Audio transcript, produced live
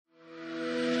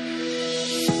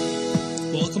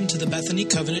the Bethany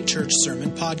Covenant Church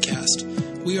Sermon Podcast.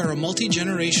 We are a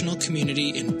multi-generational community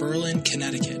in Berlin,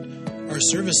 Connecticut. Our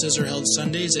services are held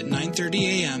Sundays at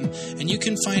 9:30 a.m., and you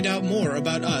can find out more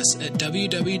about us at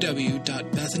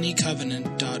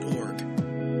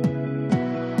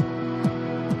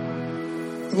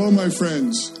www.bethanycovenant.org. Hello, my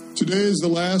friends. Today is the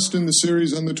last in the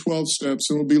series on the 12 steps,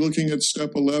 and we'll be looking at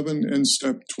step 11 and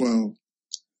step 12.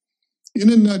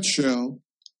 In a nutshell,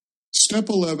 step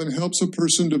 11 helps a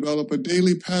person develop a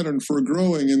daily pattern for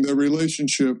growing in their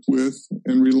relationship with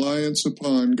and reliance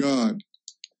upon God.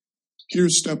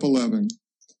 Here's step 11.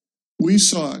 We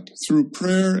sought, through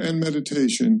prayer and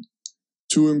meditation,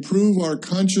 to improve our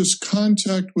conscious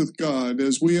contact with God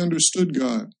as we understood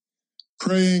God,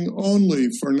 praying only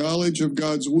for knowledge of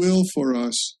God's will for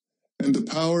us and the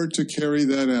power to carry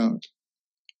that out.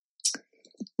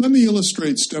 Let me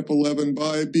illustrate step 11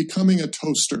 by becoming a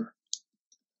toaster.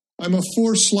 I'm a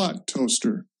 4-slot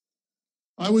toaster.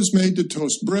 I was made to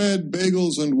toast bread,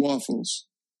 bagels, and waffles.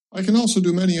 I can also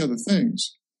do many other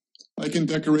things. I can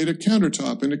decorate a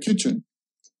countertop in a kitchen.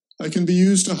 I can be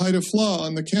used to hide a flaw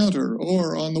on the counter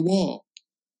or on the wall.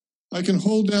 I can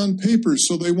hold down papers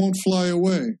so they won't fly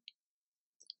away.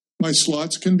 My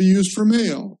slots can be used for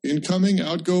mail, incoming,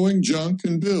 outgoing, junk,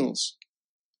 and bills.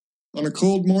 On a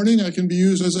cold morning, I can be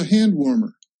used as a hand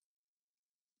warmer.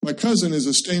 My cousin is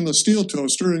a stainless steel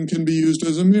toaster and can be used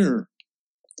as a mirror.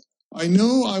 I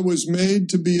know I was made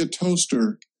to be a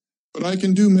toaster, but I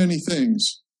can do many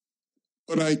things.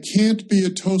 But I can't be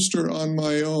a toaster on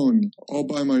my own, all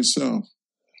by myself.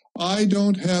 I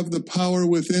don't have the power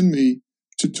within me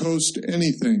to toast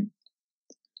anything.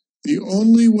 The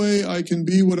only way I can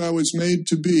be what I was made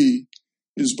to be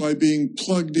is by being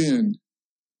plugged in.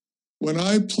 When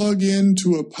I plug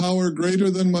into a power greater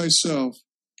than myself,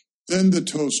 then the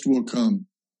toast will come.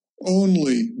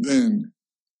 Only then.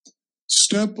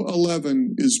 Step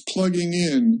 11 is plugging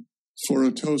in for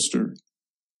a toaster.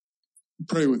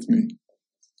 Pray with me.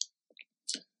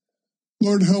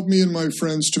 Lord, help me and my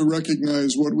friends to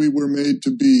recognize what we were made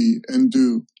to be and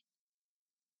do.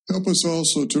 Help us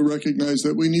also to recognize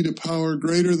that we need a power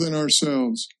greater than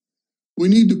ourselves. We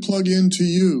need to plug into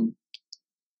you.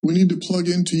 We need to plug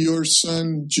into your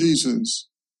Son, Jesus.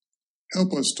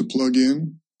 Help us to plug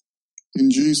in. In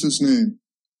Jesus' name,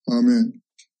 amen.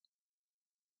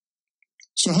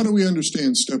 So how do we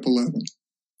understand step 11?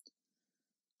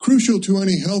 Crucial to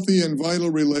any healthy and vital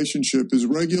relationship is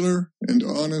regular and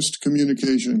honest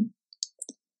communication.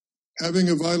 Having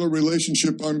a vital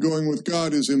relationship ongoing with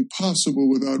God is impossible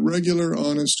without regular,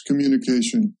 honest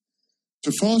communication.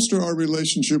 To foster our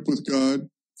relationship with God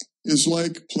is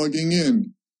like plugging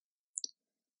in.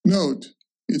 Note,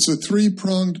 it's a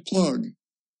 3-pronged plug.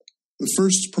 The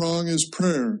first prong is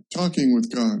prayer, talking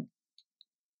with God.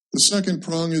 The second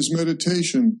prong is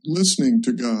meditation, listening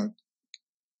to God.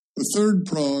 The third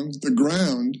prong, the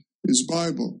ground, is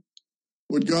Bible,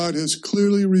 what God has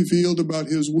clearly revealed about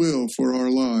His will for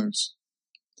our lives.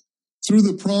 Through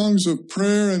the prongs of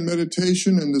prayer and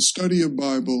meditation and the study of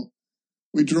Bible,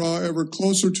 we draw ever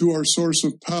closer to our source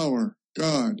of power,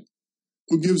 God,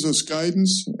 who gives us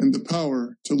guidance and the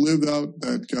power to live out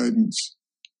that guidance.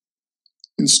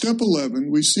 In step 11,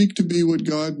 we seek to be what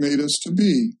God made us to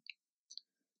be.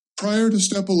 Prior to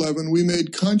step 11, we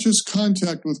made conscious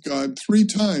contact with God 3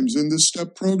 times in this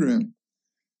step program.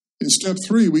 In step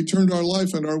 3, we turned our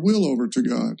life and our will over to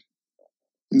God.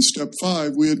 In step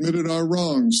 5, we admitted our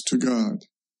wrongs to God.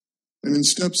 And in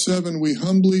step 7, we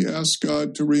humbly asked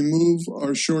God to remove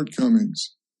our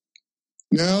shortcomings.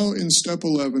 Now, in step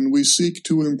 11, we seek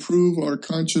to improve our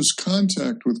conscious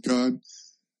contact with God,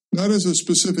 not as a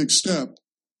specific step,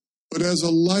 but as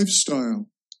a lifestyle,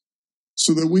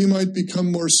 so that we might become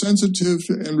more sensitive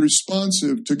and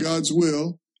responsive to God's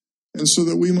will, and so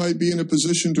that we might be in a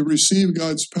position to receive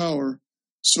God's power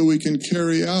so we can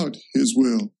carry out His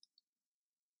will.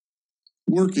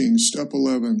 Working step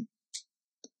 11.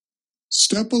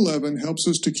 Step 11 helps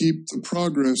us to keep the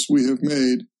progress we have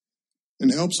made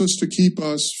and helps us to keep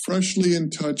us freshly in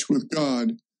touch with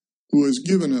God, who has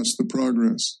given us the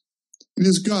progress. It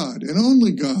is God, and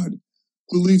only God,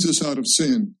 who leads us out of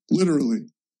sin, literally,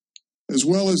 as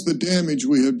well as the damage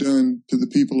we have done to the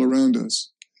people around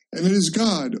us. And it is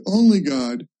God, only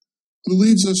God, who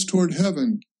leads us toward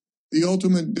heaven, the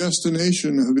ultimate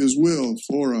destination of His will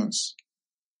for us.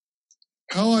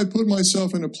 How I put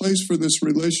myself in a place for this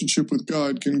relationship with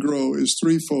God can grow is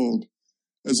threefold,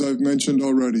 as I've mentioned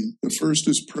already. The first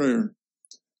is prayer.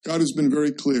 God has been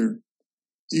very clear.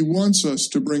 He wants us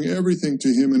to bring everything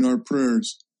to Him in our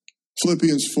prayers.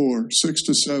 Philippians 4,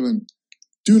 6-7.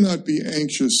 Do not be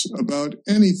anxious about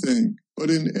anything, but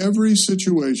in every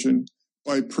situation,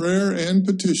 By prayer and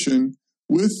petition,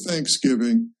 with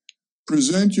thanksgiving,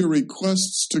 present your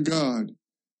requests to God,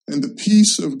 and the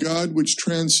peace of God, which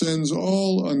transcends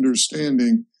all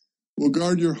understanding, will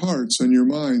guard your hearts and your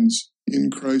minds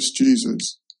in Christ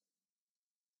Jesus.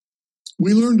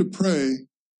 We learn to pray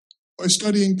by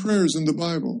studying prayers in the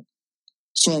Bible.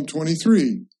 Psalm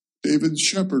 23, David's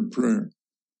shepherd prayer.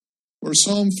 Or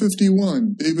Psalm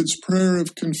 51, David's prayer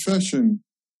of confession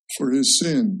for his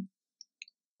sin.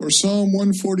 Or Psalm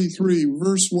 143,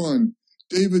 verse 1,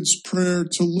 David's prayer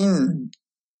to learn.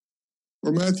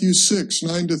 Or Matthew 6,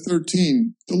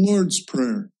 9-13, the Lord's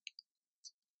Prayer.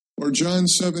 Or John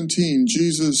 17,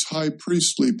 Jesus' high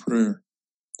priestly prayer.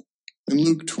 And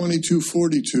Luke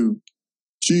 22:42,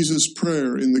 Jesus'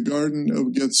 prayer in the Garden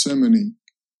of Gethsemane.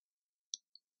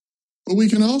 But we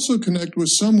can also connect with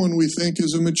someone we think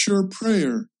is a mature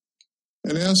prayer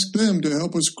and ask them to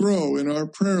help us grow in our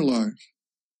prayer life.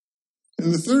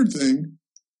 And the third thing,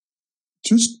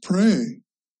 just pray.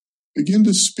 Begin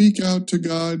to speak out to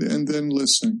God and then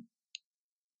listen.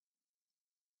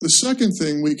 The second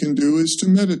thing we can do is to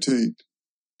meditate.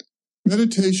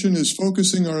 Meditation is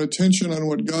focusing our attention on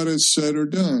what God has said or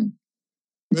done.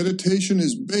 Meditation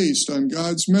is based on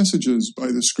God's messages by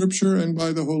the Scripture and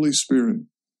by the Holy Spirit.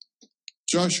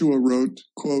 Joshua wrote,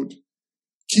 quote,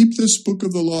 "Keep this book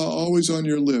of the law always on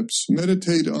your lips.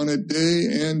 Meditate on it day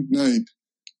and night,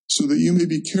 so that you may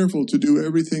be careful to do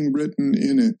everything written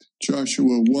in it."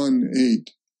 Joshua 1:8.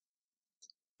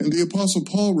 And the Apostle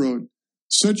Paul wrote,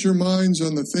 "Set your minds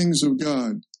on the things of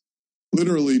God."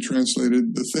 Literally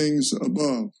translated, the things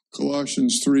above.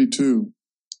 Colossians 3:2.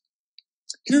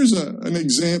 Here's an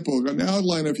example, an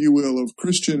outline, if you will, of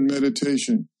Christian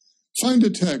meditation. Find a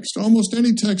text, almost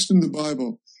any text in the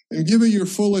Bible, and give it your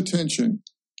full attention.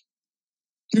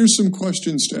 Here's some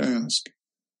questions to ask.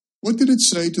 What did it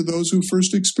say to those who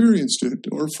first experienced it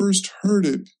or first heard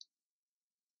it?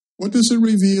 What does it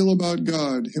reveal about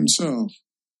God himself?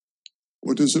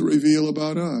 What does it reveal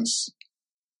about us?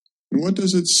 And what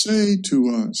does it say to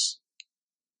us?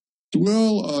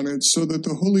 Dwell on it so that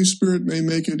the Holy Spirit may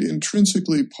make it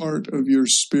intrinsically part of your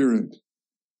spirit.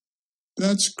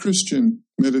 That's Christian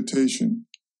meditation.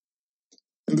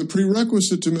 And the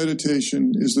prerequisite to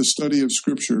meditation is the study of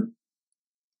Scripture.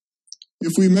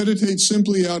 If we meditate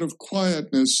simply out of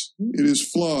quietness, it is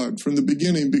flawed from the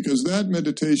beginning because that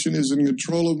meditation is in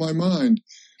control of my mind.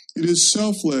 It is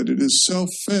self-led. It is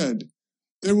self-fed.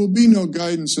 There will be no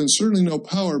guidance and certainly no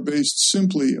power based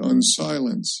simply on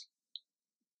silence.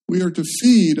 We are to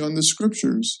feed on the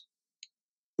Scriptures.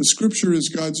 The Scripture is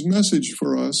God's message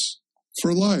for us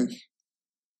for life.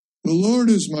 The Lord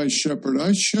is my shepherd,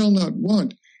 I shall not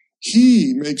want.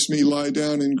 He makes me lie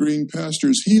down in green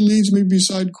pastures. He leads me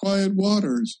beside quiet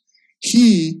waters.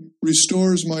 He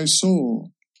restores my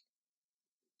soul.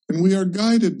 And we are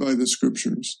guided by the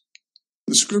Scriptures.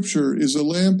 The Scripture is a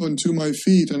lamp unto my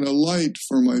feet and a light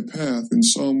for my path in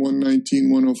Psalm 119,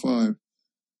 105.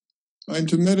 I'm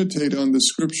to meditate on the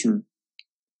Scripture.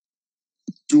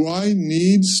 Do I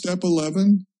need step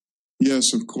 11?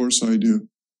 Yes, of course I do.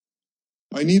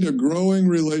 I need a growing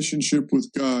relationship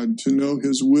with God to know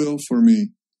His will for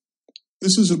me.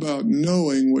 This is about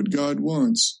knowing what God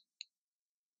wants.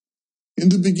 In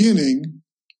the beginning,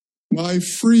 my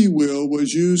free will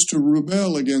was used to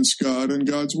rebel against God and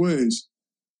God's ways.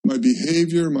 My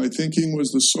behavior, my thinking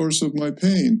was the source of my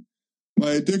pain,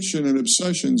 my addiction and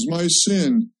obsessions, my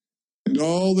sin, and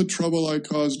all the trouble I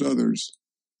caused others.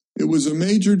 It was a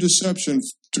major deception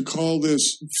to call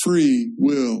this free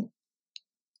will.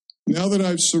 Now that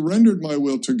I've surrendered my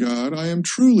will to God, I am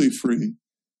truly free,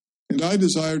 and I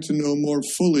desire to know more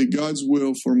fully God's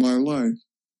will for my life.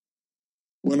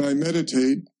 When I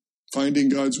meditate, finding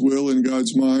God's will in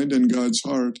God's mind and God's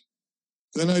heart,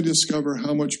 then I discover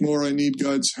how much more I need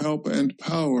God's help and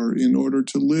power in order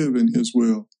to live in His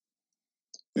will.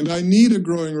 And I need a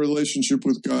growing relationship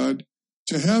with God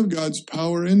to have God's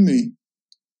power in me.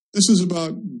 This is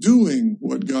about doing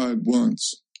what God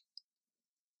wants.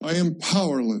 I am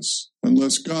powerless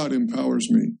unless God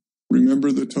empowers me.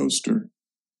 Remember the toaster.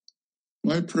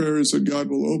 My prayer is that God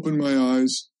will open my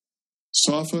eyes,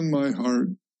 soften my heart,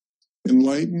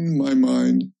 enlighten my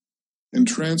mind, and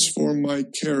transform my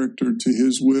character to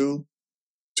His will,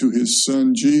 to His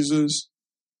Son Jesus,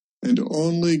 and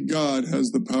only God has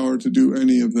the power to do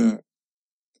any of that.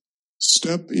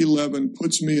 Step 11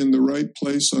 puts me in the right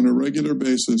place on a regular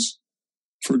basis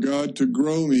for God to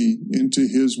grow me into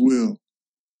His will.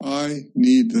 I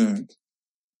need that.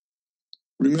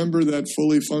 Remember that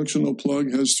fully functional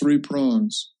plug has 3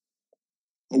 prongs.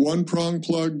 A 1-prong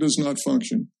plug does not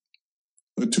function.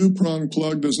 A 2-prong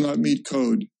plug does not meet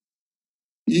code.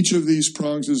 Each of these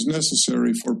prongs is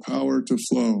necessary for power to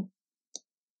flow.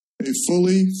 A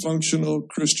fully functional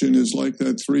Christian is like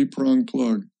that three-pronged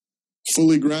plug,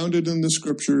 fully grounded in the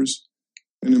Scriptures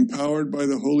and empowered by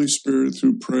the Holy Spirit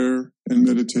through prayer and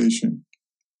meditation.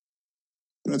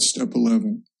 That's step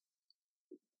 11.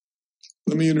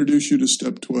 Let me introduce you to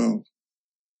step 12.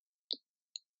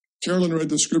 Carolyn read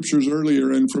the Scriptures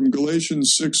earlier, and from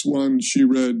Galatians 6:1 she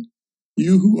read,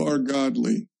 "You who are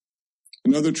godly."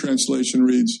 Another translation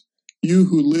reads, "You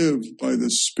who live by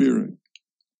the Spirit."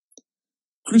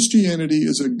 Christianity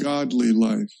is a godly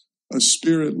life, a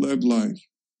Spirit-led life.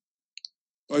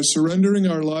 By surrendering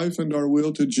our life and our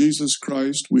will to Jesus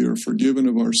Christ, we are forgiven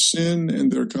of our sin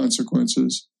and their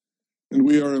consequences, and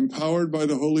we are empowered by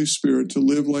the Holy Spirit to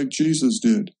live like Jesus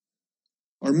did.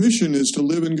 Our mission is to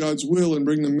live in God's will and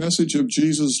bring the message of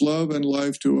Jesus' love and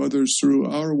life to others through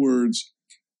our words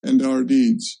and our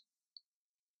deeds.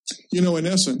 You know, in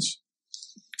essence,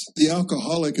 the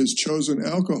alcoholic has chosen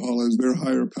alcohol as their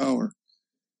higher power.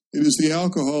 It is the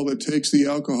alcohol that takes the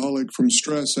alcoholic from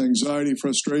stress, anxiety,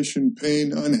 frustration,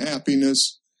 pain,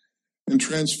 unhappiness, and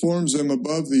transforms them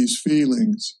above these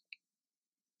feelings.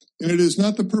 And it is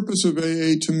not the purpose of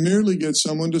AA to merely get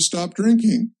someone to stop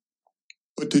drinking,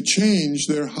 but to change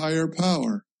their higher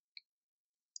power.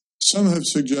 Some have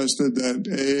suggested that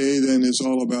AA then is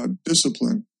all about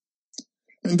discipline.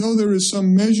 And though there is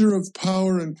some measure of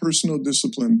power in personal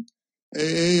discipline,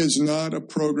 AA is not a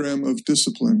program of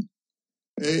discipline.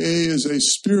 AA is a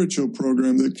spiritual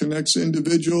program that connects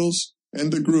individuals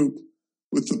and the group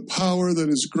with the power that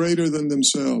is greater than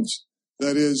themselves,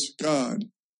 that is, God,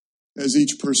 as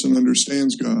each person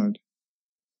understands God.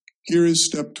 Here is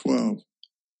step 12.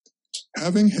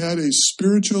 Having had a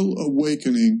spiritual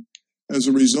awakening as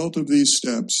a result of these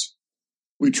steps,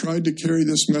 we tried to carry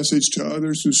this message to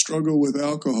others who struggle with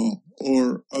alcohol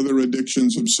or other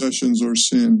addictions, obsessions, or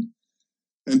sin,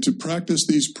 and to practice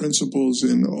these principles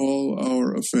in all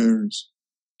our affairs.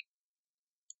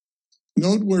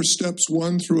 Note where steps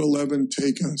 1 through 11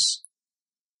 take us.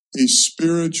 A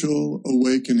spiritual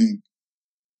awakening.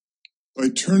 By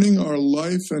turning our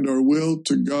life and our will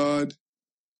to God,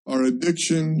 our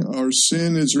addiction, our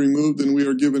sin is removed, and we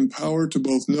are given power to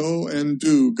both know and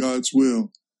do God's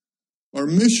will. Our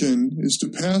mission is to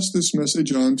pass this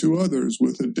message on to others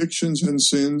with addictions and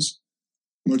sins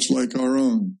much like our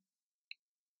own.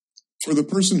 For the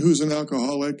person who's an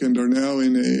alcoholic and are now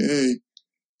in AA,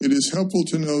 it is helpful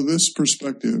to know this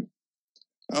perspective.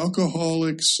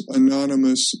 Alcoholics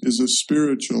Anonymous is a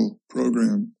spiritual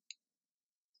program.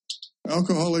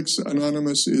 Alcoholics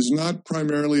Anonymous is not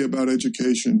primarily about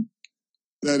education.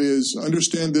 That is,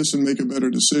 understand this and make a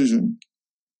better decision.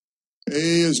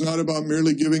 AA is not about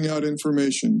merely giving out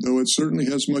information, though it certainly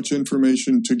has much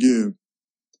information to give.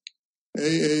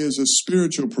 AA is a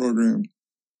spiritual program.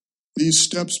 These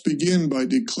steps begin by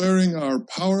declaring our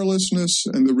powerlessness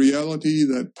and the reality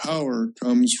that power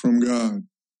comes from God.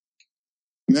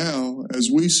 Now, as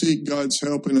we seek God's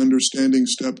help in understanding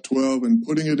step 12 and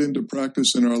putting it into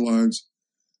practice in our lives,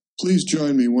 please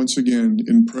join me once again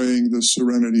in praying the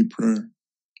Serenity Prayer.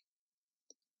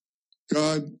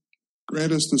 God,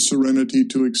 grant us the serenity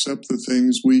to accept the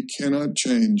things we cannot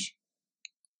change,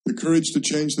 the courage to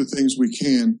change the things we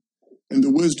can, and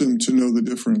the wisdom to know the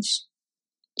difference.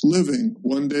 Living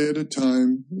one day at a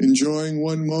time, enjoying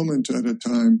one moment at a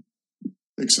time,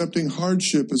 accepting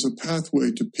hardship as a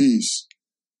pathway to peace,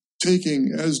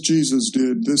 taking, as Jesus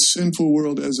did, this sinful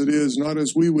world as it is, not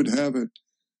as we would have it,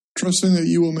 trusting that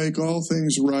you will make all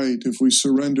things right if we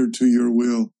surrender to your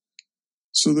will,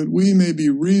 so that we may be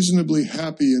reasonably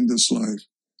happy in this life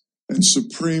and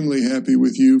supremely happy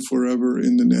with you forever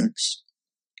in the next.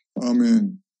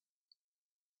 Amen.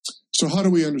 So how do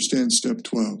we understand step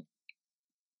 12?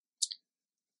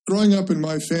 Growing up in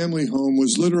my family home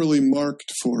was literally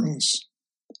marked for us.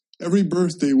 Every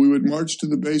birthday, we would march to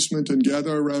the basement and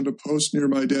gather around a post near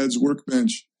my dad's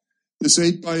workbench. This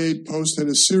 8x8 post had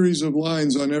a series of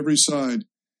lines on every side,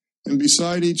 and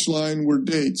beside each line were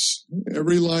dates.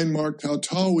 Every line marked how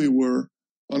tall we were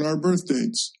on our birth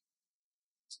dates.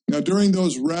 Now, during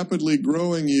those rapidly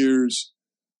growing years,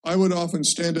 I would often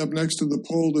stand up next to the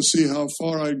pole to see how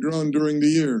far I'd grown during the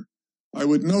year. I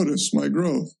would notice my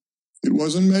growth. It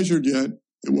wasn't measured yet.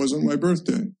 It wasn't my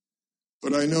birthday.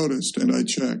 But I noticed and I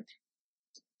checked.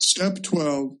 Step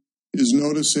 12 is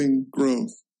noticing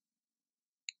growth.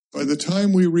 By the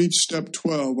time we reach step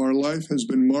 12, our life has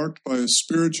been marked by a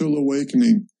spiritual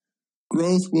awakening.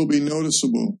 Growth will be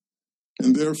noticeable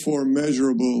and therefore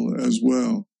measurable as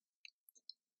well.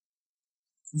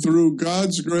 Through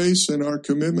God's grace and our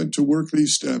commitment to work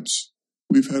these steps,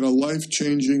 we've had a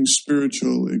life-changing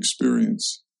spiritual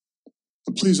experience.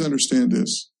 But please understand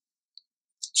this.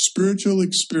 Spiritual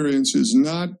experience is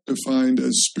not defined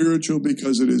as spiritual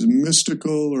because it is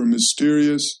mystical or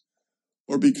mysterious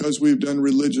or because we've done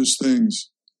religious things.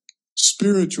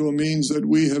 Spiritual means that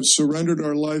we have surrendered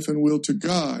our life and will to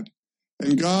God,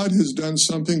 and God has done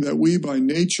something that we by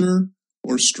nature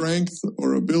or strength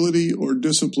or ability or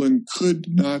discipline could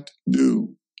not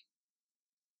do.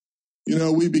 You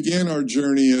know, we began our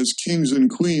journey as kings and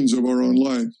queens of our own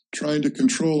life, trying to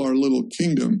control our little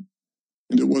kingdom,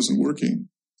 and it wasn't working.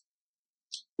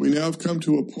 We now have come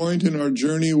to a point in our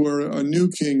journey where a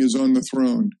new king is on the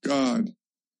throne, God.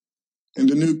 And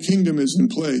a new kingdom is in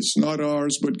place, not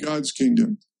ours, but God's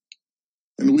kingdom.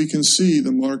 And we can see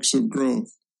the marks of growth.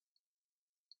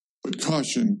 But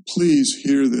caution, please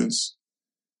hear this.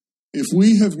 If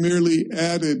we have merely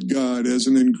added God as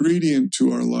an ingredient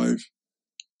to our life,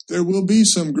 there will be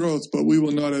some growth, but we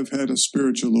will not have had a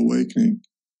spiritual awakening.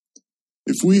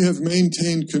 If we have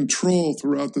maintained control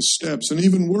throughout the steps and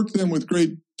even worked them with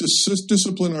great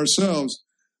discipline ourselves,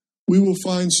 we will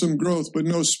find some growth, but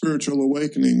no spiritual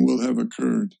awakening will have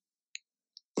occurred.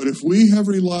 But if we have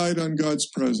relied on God's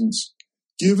presence,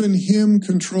 given Him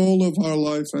control of our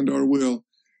life and our will,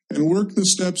 and worked the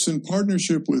steps in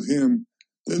partnership with Him,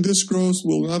 then this growth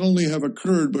will not only have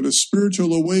occurred, but a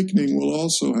spiritual awakening will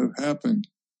also have happened.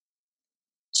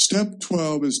 Step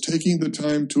 12 is taking the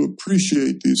time to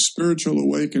appreciate the spiritual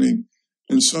awakening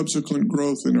and subsequent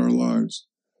growth in our lives.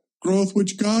 Growth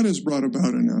which God has brought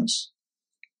about in us.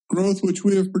 Growth which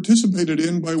we have participated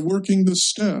in by working the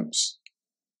steps.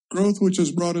 Growth which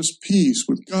has brought us peace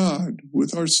with God,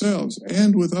 with ourselves,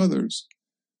 and with others.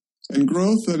 And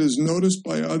growth that is noticed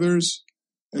by others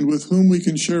and with whom we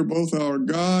can share both our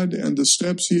God and the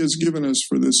steps He has given us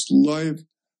for this life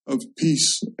of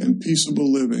peace and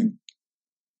peaceable living.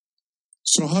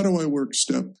 So how do I work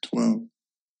step 12?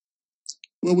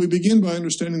 Well, we begin by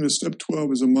understanding that step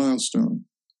 12 is a milestone.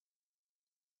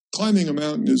 Climbing a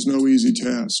mountain is no easy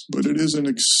task, but it is an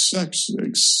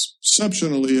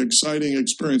exceptionally exciting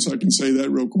experience. I can say that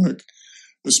real quick,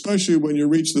 especially when you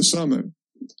reach the summit.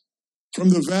 From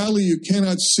the valley, you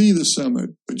cannot see the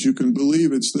summit, but you can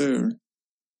believe it's there.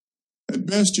 At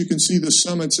best, you can see the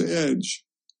summit's edge,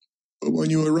 but when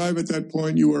you arrive at that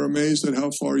point, you are amazed at how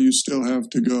far you still have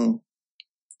to go.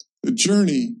 The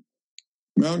journey,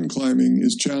 mountain climbing,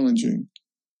 is challenging.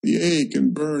 The ache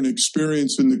and burn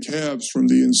experienced in the calves from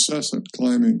the incessant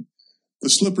climbing. The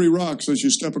slippery rocks as you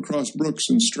step across brooks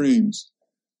and streams.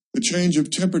 The change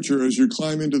of temperature as you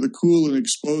climb into the cool and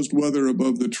exposed weather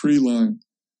above the tree line.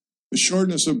 The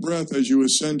shortness of breath as you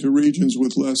ascend to regions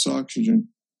with less oxygen.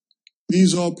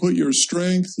 These all put your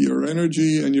strength, your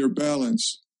energy, and your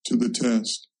balance to the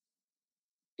test.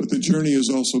 But the journey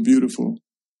is also beautiful,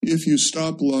 if you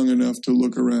stop long enough to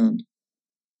look around.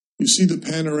 You see the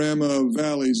panorama of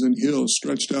valleys and hills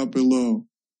stretched out below.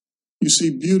 You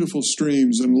see beautiful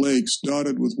streams and lakes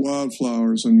dotted with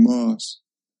wildflowers and moss.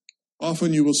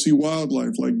 Often you will see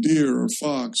wildlife like deer or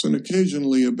fox and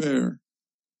occasionally a bear.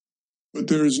 But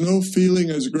there is no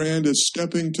feeling as grand as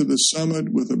stepping to the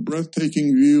summit with a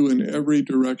breathtaking view in every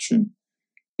direction.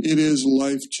 It is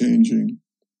life-changing.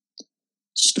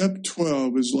 Step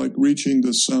 12 is like reaching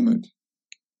the summit.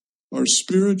 Our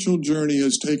spiritual journey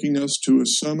is taking us to a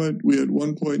summit we at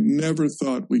one point never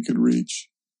thought we could reach.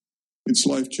 It's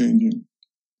life-changing.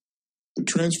 The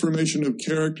transformation of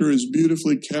character is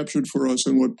beautifully captured for us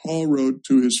in what Paul wrote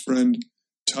to his friend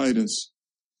Titus.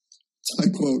 I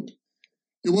quote,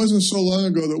 "It wasn't so long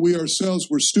ago that we ourselves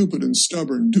were stupid and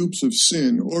stubborn, dupes of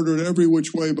sin, ordered every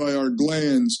which way by our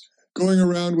glands, going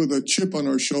around with a chip on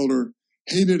our shoulder,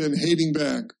 hated and hating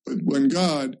back. But when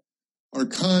God, our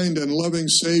kind and loving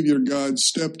Savior God,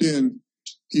 stepped in,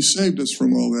 He saved us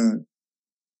from all that.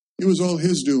 It was all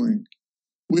His doing.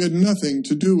 We had nothing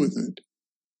to do with it.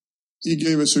 He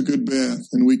gave us a good bath,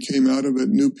 and we came out of it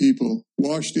new people,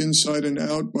 washed inside and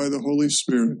out by the Holy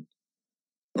Spirit.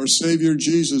 Our Savior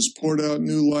Jesus poured out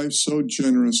new life so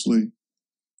generously.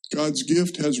 God's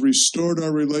gift has restored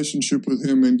our relationship with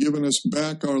Him and given us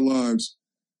back our lives.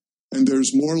 And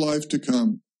there's more life to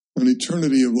come, an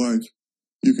eternity of life.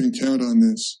 You can count on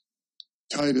this."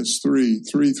 Titus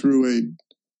 3:3-8,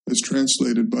 as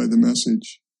translated by the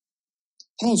Message.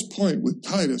 Paul's point with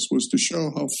Titus was to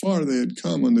show how far they had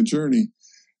come on the journey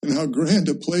and how grand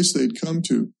a place they'd come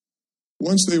to.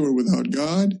 Once they were without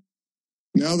God,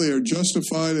 now they are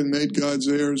justified and made God's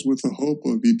heirs with the hope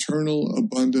of eternal,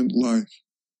 abundant life.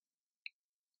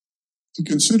 To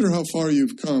consider how far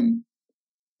you've come,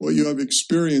 what you have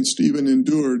experienced, even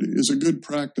endured, is a good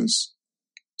practice.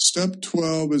 Step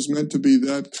 12 is meant to be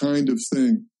that kind of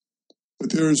thing.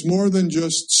 But there is more than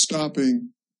just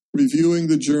stopping reviewing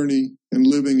the journey, and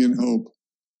living in hope.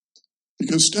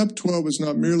 Because step 12 is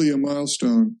not merely a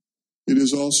milestone, it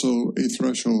is also a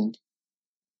threshold.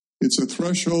 It's a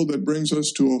threshold that brings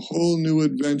us to a whole new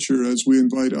adventure as we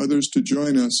invite others to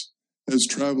join us as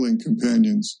traveling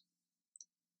companions.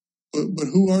 But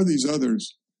who are these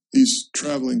others, these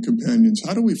traveling companions?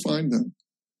 How do we find them?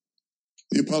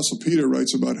 The Apostle Peter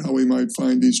writes about how we might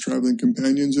find these traveling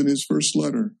companions in his first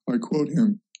letter. I quote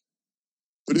him,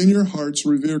 "But in your hearts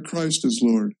revere Christ as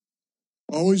Lord.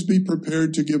 Always be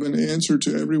prepared to give an answer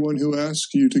to everyone who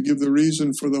asks you to give the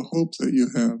reason for the hope that you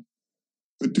have.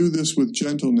 But do this with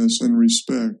gentleness and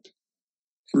respect."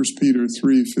 1 Peter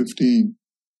 3:15.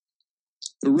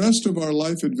 The rest of our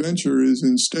life adventure is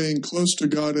in staying close to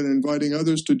God and inviting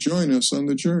others to join us on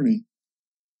the journey.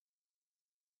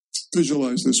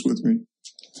 Visualize this with me.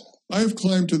 I have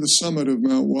climbed to the summit of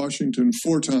Mount Washington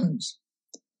 4 times.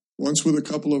 Once with a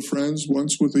couple of friends,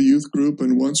 once with a youth group,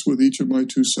 and once with each of my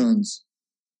 2 sons.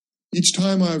 Each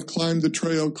time I have climbed the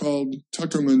trail called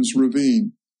Tuckerman's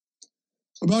Ravine.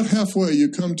 About halfway, you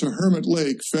come to Hermit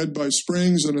Lake, fed by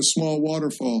springs and a small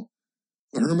waterfall.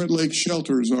 The Hermit Lake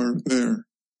shelters are there.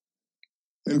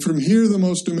 And from here, the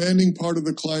most demanding part of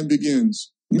the climb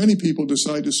begins. Many people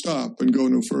decide to stop and go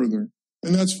no further,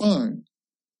 and that's fine.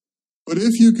 But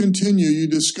if you continue, you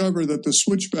discover that the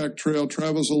switchback trail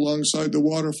travels alongside the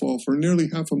waterfall for nearly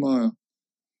half a mile.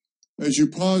 As you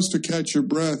pause to catch your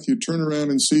breath, you turn around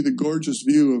and see the gorgeous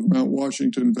view of Mount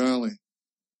Washington Valley.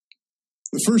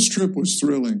 The first trip was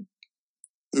thrilling.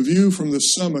 The view from the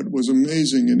summit was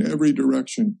amazing in every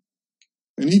direction.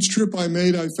 And each trip I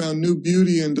made, I found new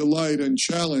beauty and delight and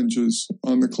challenges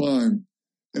on the climb.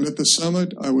 And at the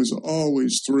summit, I was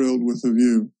always thrilled with the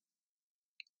view.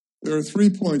 There are 3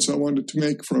 points I wanted to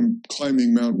make from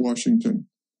climbing Mount Washington.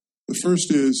 The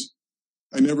first is,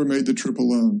 I never made the trip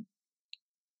alone.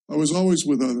 I was always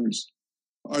with others,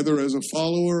 either as a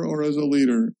follower or as a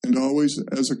leader, and always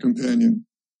as a companion.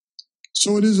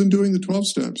 So it is in doing the 12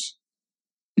 steps.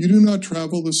 You do not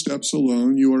travel the steps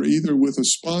alone. You are either with a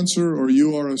sponsor or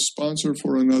you are a sponsor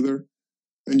for another,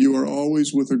 and you are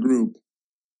always with a group.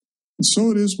 And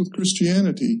so it is with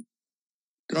Christianity.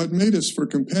 God made us for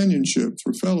companionship,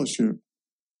 for fellowship.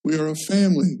 We are a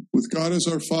family, with God as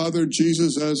our Father,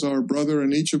 Jesus as our brother,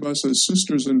 and each of us as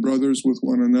sisters and brothers with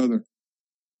one another.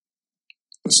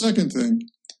 The second thing,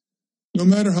 no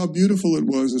matter how beautiful it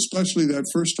was, especially that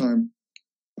first time,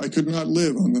 I could not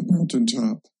live on the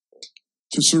mountaintop.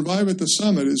 To survive at the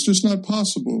summit is just not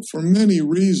possible for many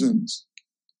reasons.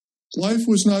 Life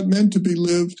was not meant to be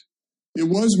lived. It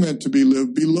was meant to be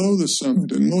lived below the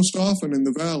summit and most often in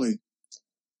the valley.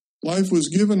 Life was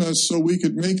given us so we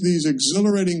could make these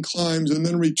exhilarating climbs and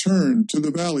then return to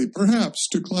the valley, perhaps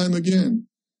to climb again.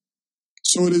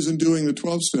 So it is in doing the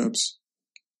 12 steps.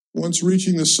 Once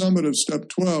reaching the summit of step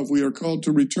 12, we are called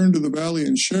to return to the valley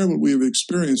and share what we have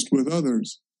experienced with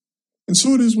others. And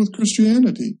so it is with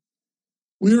Christianity.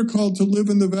 We are called to live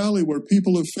in the valley where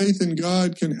people of faith in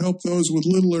God can help those with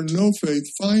little or no faith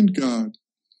find God,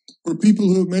 where people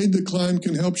who have made the climb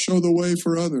can help show the way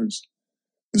for others.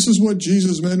 This is what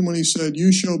Jesus meant when he said,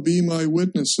 "You shall be my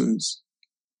witnesses."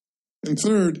 And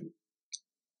third,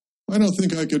 I don't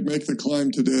think I could make the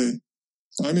climb today.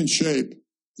 I'm in shape.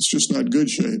 It's just not good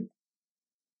shape.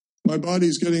 My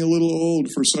body's getting a little old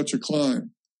for such a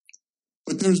climb.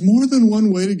 But there's more than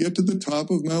one way to get to the top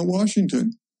of Mount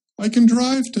Washington. I can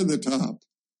drive to the top.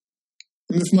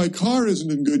 And if my car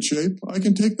isn't in good shape, I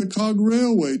can take the cog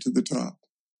railway to the top.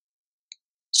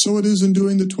 So it is in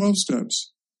doing the 12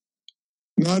 steps.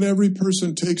 Not every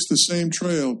person takes the same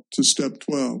trail to step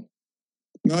 12.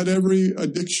 Not every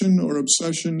addiction or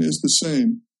obsession is the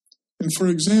same. And for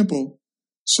example,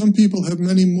 some people have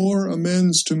many more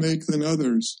amends to make than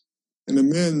others, and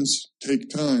amends take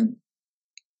time.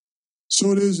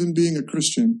 So it is in being a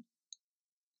Christian.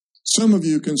 Some of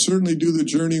you can certainly do the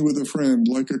journey with a friend,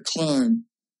 like a climb.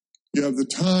 You have the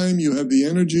time, you have the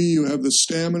energy, you have the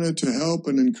stamina to help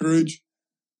and encourage.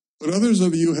 But others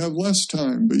of you have less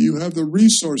time, but you have the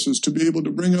resources to be able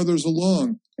to bring others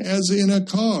along, as in a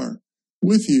car,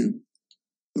 with you.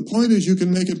 The point is you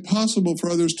can make it possible for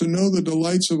others to know the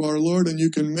delights of our Lord, and you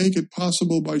can make it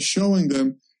possible by showing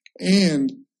them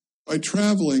and by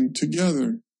traveling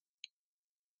together.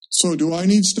 So do I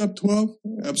need step 12?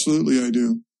 Absolutely I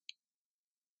do.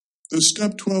 Does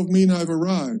step 12 mean I've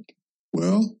arrived?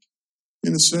 Well,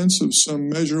 in a sense of some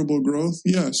measurable growth,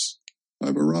 yes,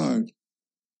 I've arrived.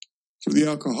 For the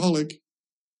alcoholic,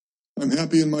 I'm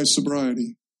happy in my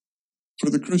sobriety. For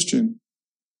the Christian,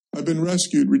 I've been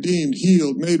rescued, redeemed,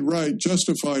 healed, made right,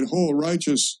 justified, whole,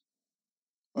 righteous.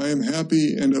 I am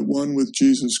happy and at one with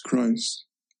Jesus Christ.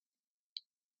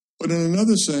 But in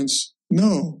another sense,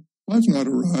 no, I've not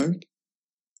arrived.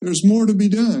 There's more to be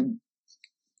done.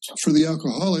 For the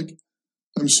alcoholic,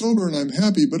 I'm sober and I'm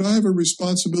happy, but I have a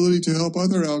responsibility to help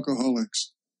other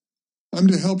alcoholics. I'm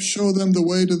to help show them the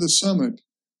way to the summit,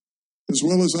 as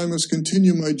well as I must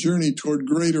continue my journey toward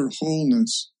greater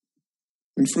wholeness.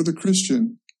 And for the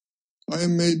Christian, I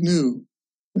am made new,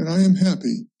 and I am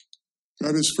happy.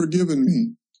 God has forgiven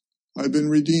me. I've been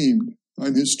redeemed.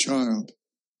 I'm his child.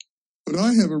 But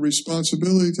I have a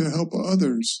responsibility to help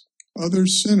others, other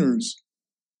sinners.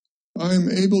 I am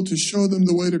able to show them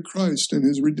the way to Christ and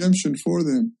his redemption for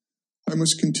them. I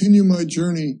must continue my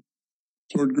journey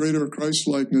toward greater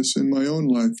Christ-likeness in my own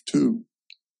life, too.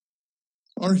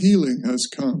 Our healing has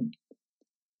come,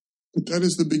 but that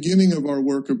is the beginning of our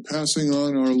work of passing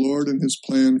on our Lord and his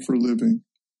plan for living.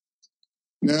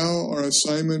 Now our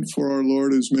assignment for our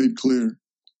Lord is made clear,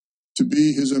 to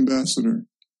be his ambassador,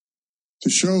 to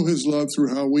show his love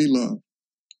through how we love,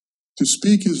 to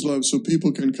speak his love so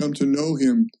people can come to know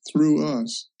him through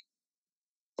us.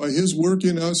 By his work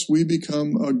in us, we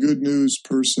become a good news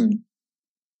person.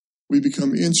 We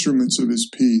become instruments of his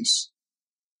peace,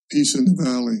 peace in the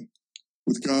valley,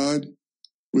 with God,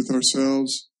 with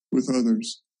ourselves, with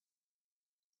others.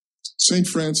 St.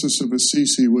 Francis of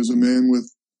Assisi was a man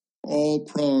with all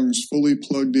prongs fully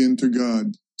plugged into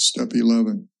God, step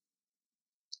 11.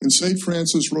 And St.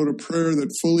 Francis wrote a prayer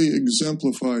that fully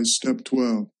exemplifies step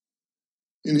 12.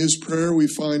 In his prayer, we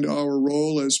find our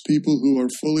role as people who are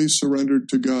fully surrendered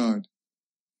to God.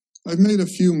 I've made a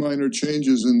few minor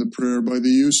changes in the prayer by the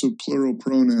use of plural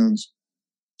pronouns.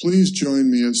 Please join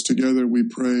me as together we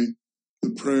pray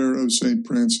the prayer of St.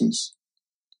 Francis.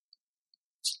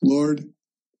 Lord,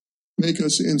 make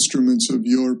us instruments of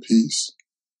your peace.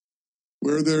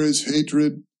 Where there is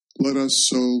hatred, let us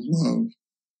sow love.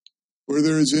 Where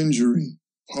there is injury,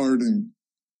 pardon.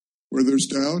 Where there's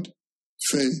doubt,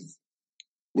 faith.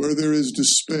 Where there is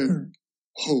despair,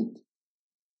 hope.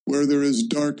 Where there is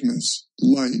darkness,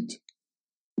 light.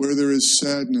 Where there is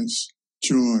sadness,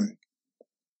 joy.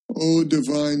 O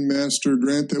divine Master,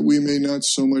 grant that we may not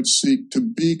so much seek to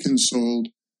be consoled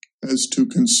as to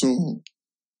console,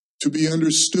 to be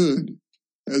understood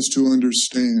as to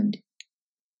understand,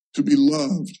 to be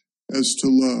loved as to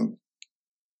love.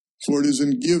 For it is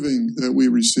in giving that we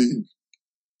receive.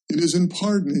 It is in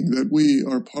pardoning that we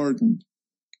are pardoned.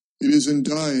 It is in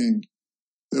dying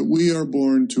that we are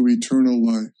born to eternal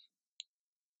life.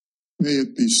 May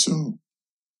it be so.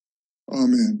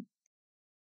 Amen.